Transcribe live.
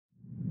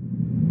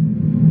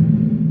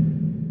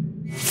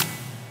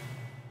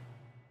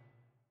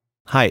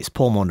Hi, it's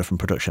Paul Maunder from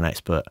Production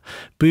Expert.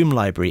 Boom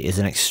Library is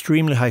an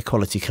extremely high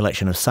quality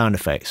collection of sound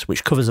effects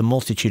which covers a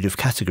multitude of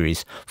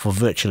categories for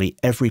virtually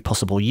every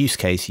possible use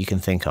case you can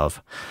think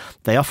of.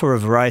 They offer a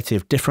variety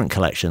of different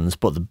collections,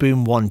 but the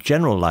Boom 1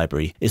 General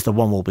Library is the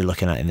one we'll be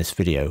looking at in this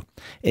video.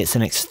 It's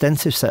an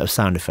extensive set of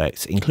sound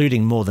effects,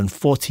 including more than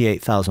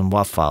 48,000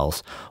 WAV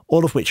files,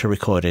 all of which are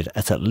recorded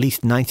at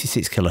least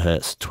 96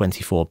 kHz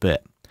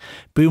 24-bit.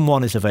 Boom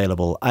 1 is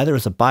available either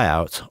as a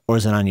buyout or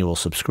as an annual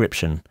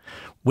subscription.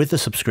 With the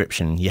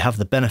subscription, you have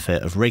the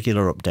benefit of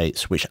regular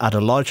updates which add a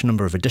large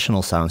number of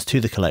additional sounds to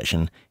the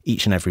collection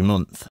each and every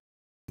month.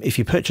 If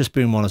you purchase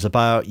Boom 1 as a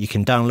buyout, you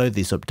can download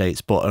these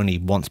updates but only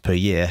once per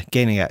year,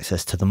 gaining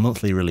access to the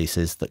monthly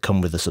releases that come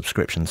with the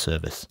subscription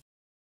service.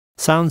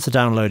 Sounds are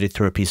downloaded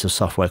through a piece of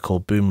software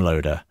called Boom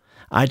Loader.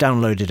 I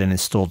downloaded and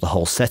installed the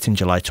whole set in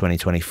July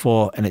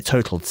 2024 and it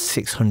totaled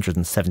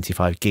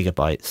 675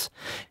 gigabytes.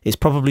 It's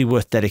probably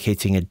worth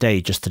dedicating a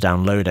day just to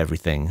download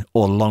everything,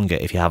 or longer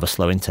if you have a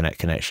slow internet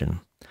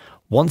connection.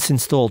 Once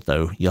installed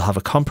though, you'll have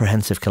a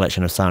comprehensive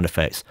collection of sound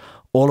effects,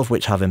 all of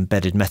which have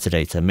embedded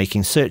metadata,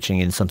 making searching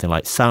in something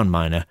like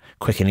SoundMiner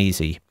quick and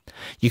easy.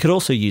 You could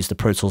also use the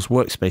Pro Tools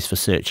workspace for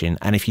searching,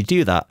 and if you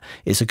do that,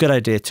 it's a good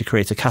idea to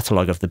create a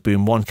catalogue of the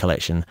Boom 1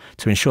 collection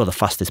to ensure the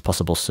fastest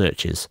possible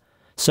searches.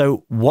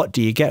 So what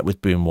do you get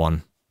with Boom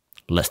 1?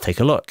 Let's take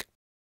a look.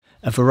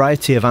 A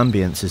variety of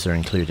ambiences are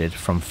included,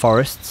 from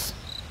forests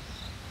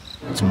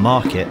to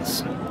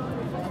markets,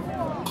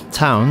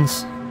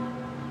 towns,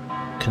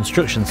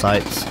 construction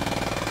sites,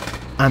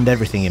 and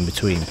everything in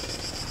between.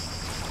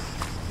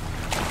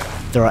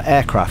 There are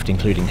aircraft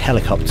including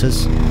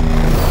helicopters,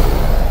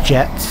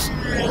 jets,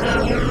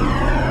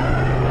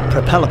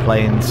 propeller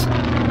planes,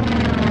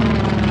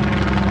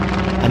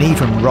 and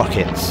even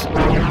rockets.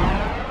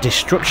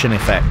 Destruction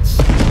effects,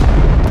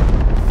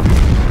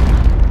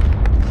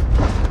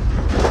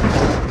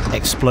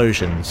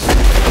 explosions,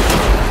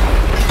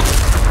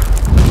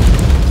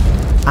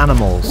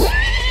 animals,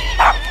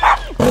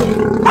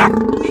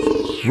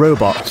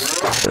 robots,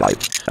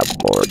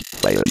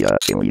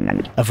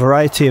 a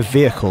variety of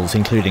vehicles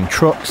including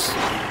trucks,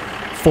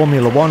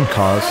 Formula 1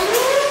 cars,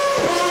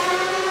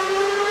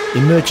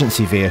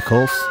 emergency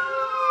vehicles,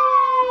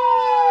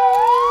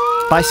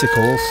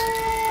 bicycles,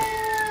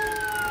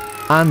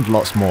 and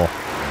lots more.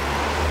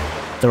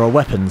 There are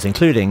weapons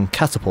including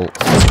catapults,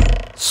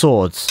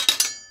 swords,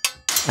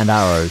 and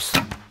arrows.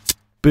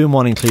 Boom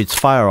 1 includes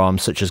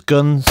firearms such as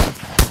guns,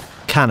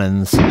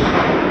 cannons,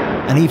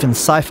 and even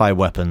sci-fi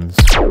weapons.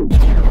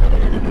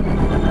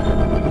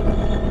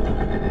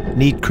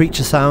 Need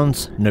creature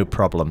sounds? No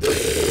problem.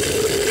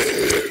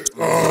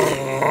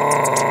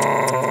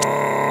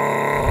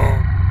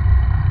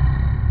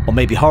 Or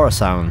maybe horror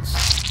sounds.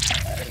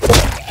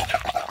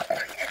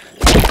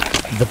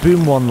 The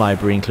Boom 1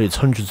 library includes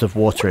hundreds of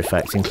water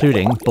effects,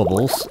 including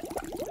bubbles,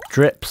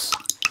 drips,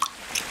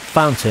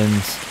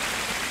 fountains,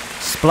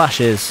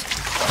 splashes,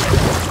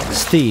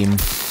 steam,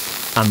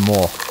 and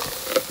more.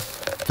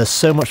 There's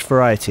so much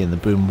variety in the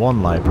Boom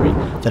 1 library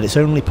that it's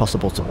only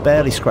possible to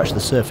barely scratch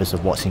the surface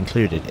of what's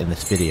included in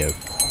this video.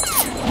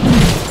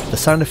 The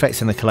sound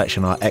effects in the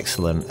collection are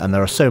excellent, and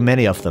there are so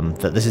many of them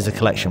that this is a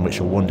collection which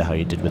you'll wonder how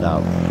you did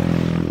without.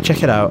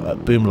 Check it out at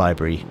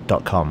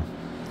boomlibrary.com.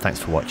 Thanks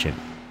for watching.